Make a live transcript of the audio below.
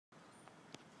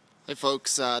Hey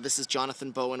folks, this is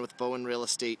Jonathan Bowen with Bowen Real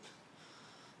Estate,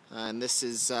 and this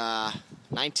is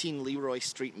 19 Leroy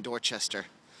Street in Dorchester.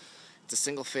 It's a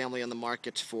single family on the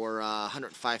market for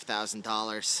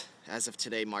 $105,000 as of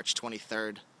today, March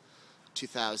 23rd,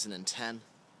 2010.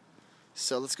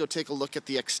 So let's go take a look at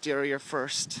the exterior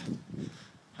first.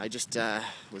 I just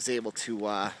was able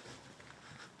to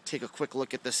take a quick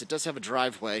look at this. It does have a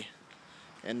driveway,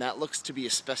 and that looks to be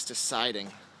asbestos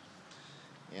siding.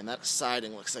 And that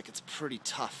siding looks like it's pretty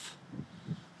tough.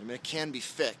 I mean, it can be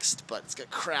fixed, but it's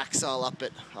got cracks all up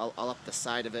the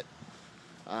side of it.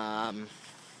 A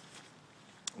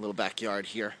little backyard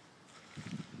here,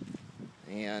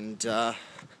 and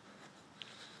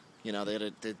you know,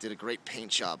 they did a great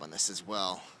paint job on this as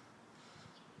well.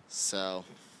 So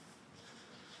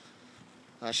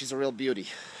she's a real beauty.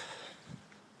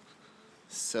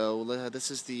 So this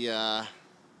is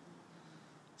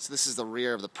the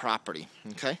rear of the property,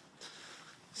 okay?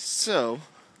 So,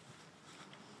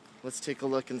 let's take a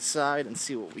look inside and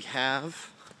see what we have.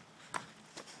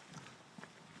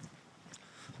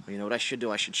 Well, you know what I should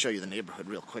do? I should show you the neighborhood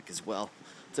real quick as well.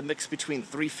 It's a mix between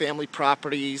 3 family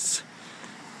properties.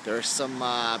 There are some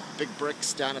big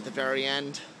bricks down at the very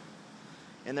end.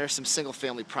 And there are some single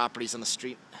family properties on the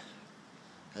street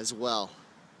as well.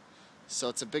 So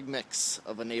it's a big mix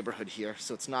of a neighborhood here.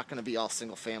 So it's not going to be all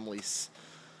single families.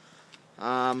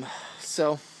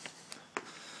 So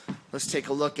let's take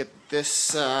a look at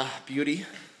this beauty.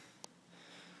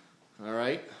 All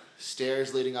right,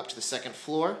 stairs leading up to the second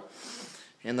floor.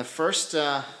 And the first,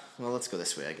 well, let's go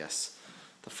this way, I guess.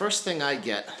 The first thing I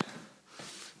get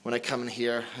when I come in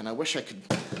here, and I wish I could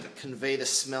convey the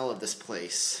smell of this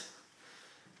place.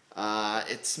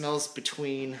 It smells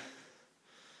between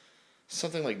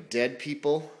something like dead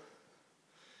people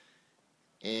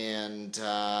and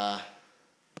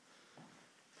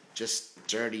just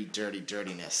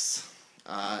dirtiness.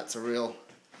 It's a real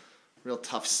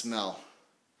tough smell.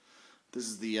 This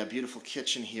is the beautiful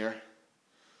kitchen here,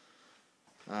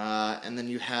 and then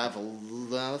you have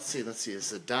let's see.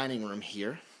 It's a dining room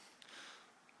here.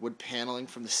 Wood paneling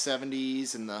from the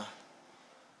 70s, and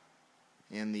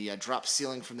the drop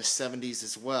ceiling from the 70s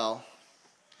as well.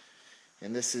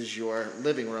 And this is your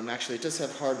living room. Actually, it does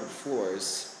have hardwood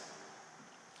floors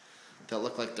that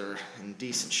look like they're in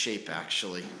decent shape,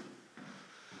 actually.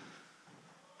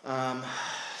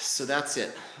 So that's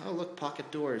it. Oh, look,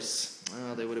 pocket doors.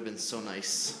 Oh, they would have been so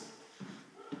nice.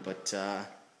 But, oh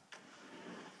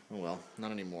well,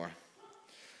 not anymore.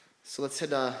 So let's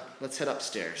head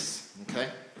upstairs, okay?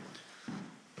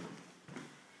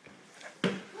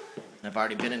 I've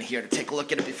already been in here to take a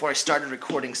look at it before I started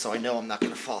recording, so I know I'm not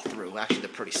going to fall through. Actually, they're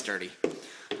pretty sturdy.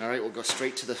 All right, we'll go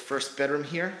straight to the first bedroom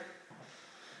here.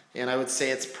 And I would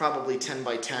say it's probably 10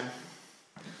 by 10.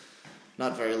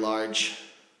 Not very large.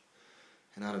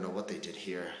 And I don't know what they did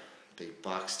here. They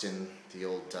boxed in the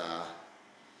old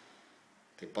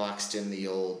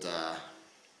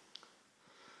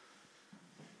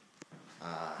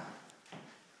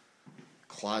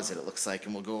closet, it looks like,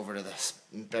 and we'll go over to the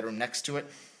bedroom next to it.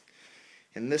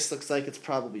 And this looks like it's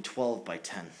probably 12 by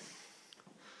 10.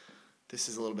 This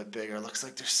is a little bit bigger. It looks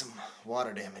like there's some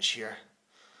water damage here.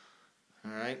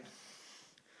 Alright.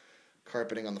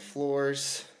 Carpeting on the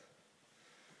floors.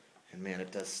 And man,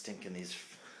 it does stink in these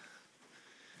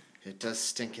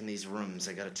rooms,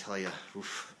 I gotta tell you.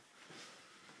 Oof.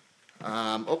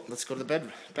 Oh, let's go to the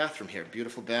bathroom here.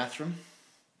 Beautiful bathroom.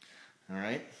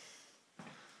 Alright.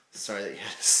 Sorry that you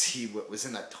had to see what was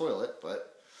in that toilet,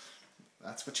 but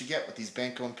that's what you get with these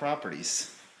bank-owned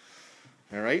properties.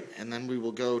 Alright, and then we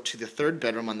will go to the third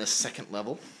bedroom on this second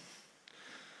level.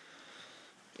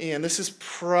 And this is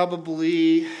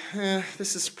probably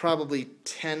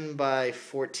 10 by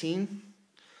 14.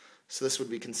 So this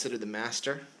would be considered the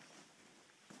master.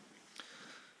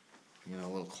 You know,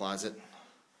 a little closet.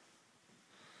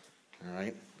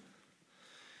 Alright.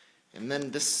 And then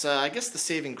this, I guess the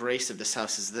saving grace of this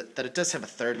house is that it does have a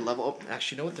third level. Oh,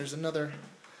 actually, you know what? There's another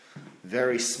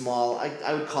very small,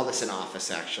 I would call this an office,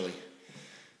 actually.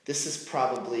 This is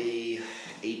probably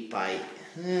 7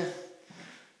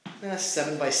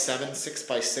 by 7, 6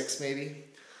 by 6 maybe.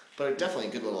 But definitely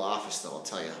a good little office, though, I'll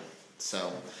tell you.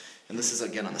 So, and this is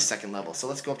again on the second level. So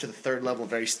let's go up to the third level,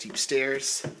 very steep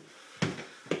stairs.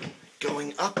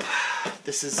 Going up,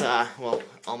 this is, well,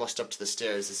 almost up to the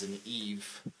stairs is an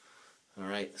eave.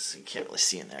 Alright, so you can't really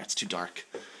see in there, it's too dark.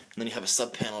 And then you have a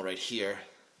sub panel right here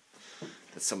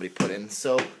that somebody put in.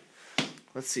 So,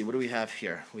 let's see, what do we have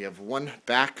here? We have one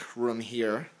back room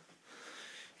here.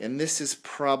 And this is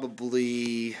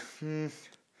probably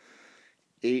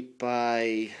 8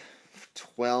 by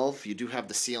 12. You do have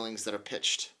the ceilings that are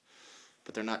pitched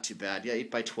but they're not too bad. Yeah,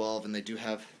 8 by 12, and they do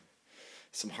have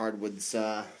some hardwoods.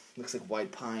 Looks like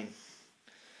white pine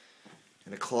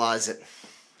in a closet.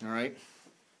 All right.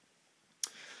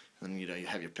 And you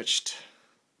have your pitched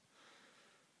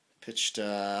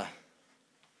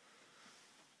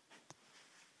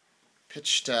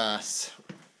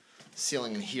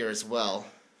ceiling in here as well.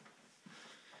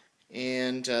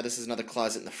 And this is another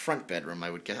closet in the front bedroom.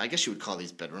 I guess you would call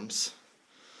these bedrooms.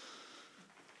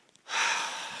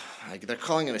 They're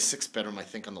calling it a 6-bedroom, I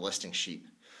think, on the listing sheet.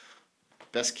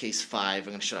 Best case 5. I'm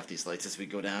going to shut off these lights as we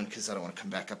go down because I don't want to come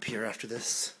back up here after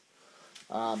this.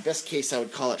 Best case, I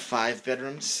would call it 5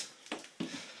 bedrooms.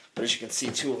 But as you can see,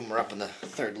 2 of them are up on the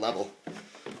 3rd level.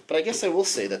 But I guess I will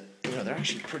say that they're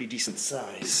actually pretty decent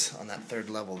size on that 3rd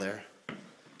level there.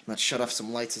 Let's shut off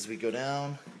some lights as we go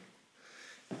down.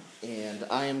 And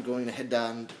I am going to head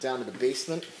down to the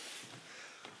basement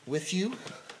with you.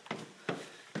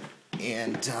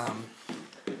 And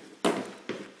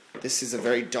this is a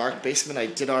very dark basement. I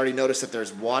did already notice that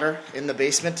there's water in the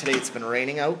basement. Today it's been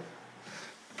raining out.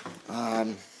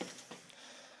 I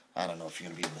don't know if you're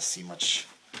going to be able to see much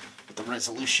with the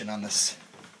resolution on this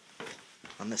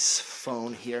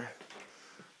phone here.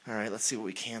 All right, let's see what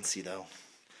we can see though.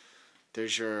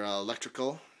 There's your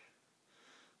electrical.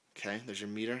 Okay, there's your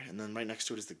meter, and then right next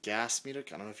to it is the gas meter.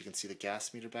 I don't know if you can see the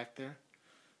gas meter back there.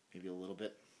 Maybe a little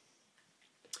bit.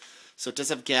 So it does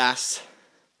have gas,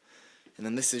 and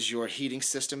then this is your heating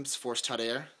systems, forced hot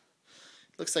air.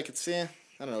 It looks like it's, I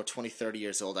don't know, 20, 30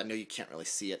 years old. I know you can't really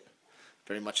see it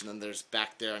very much, and then there's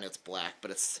back there, and it's black, but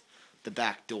it's the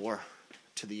back door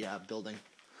to the building.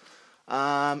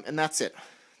 And that's it.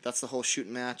 That's the whole shoot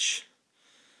and match.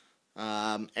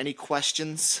 Any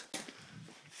questions?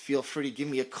 Feel free to give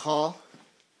me a call.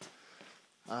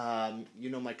 You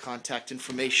know my contact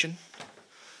information.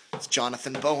 It's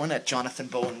Jonathan Bowen at Jonathan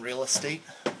Bowen Real Estate.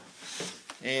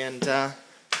 And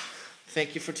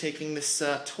thank you for taking this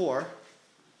tour.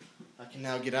 I can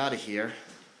now get out of here.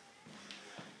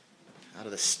 Out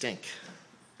of the stink.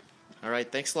 All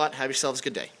right, thanks a lot. Have yourselves a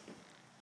good day.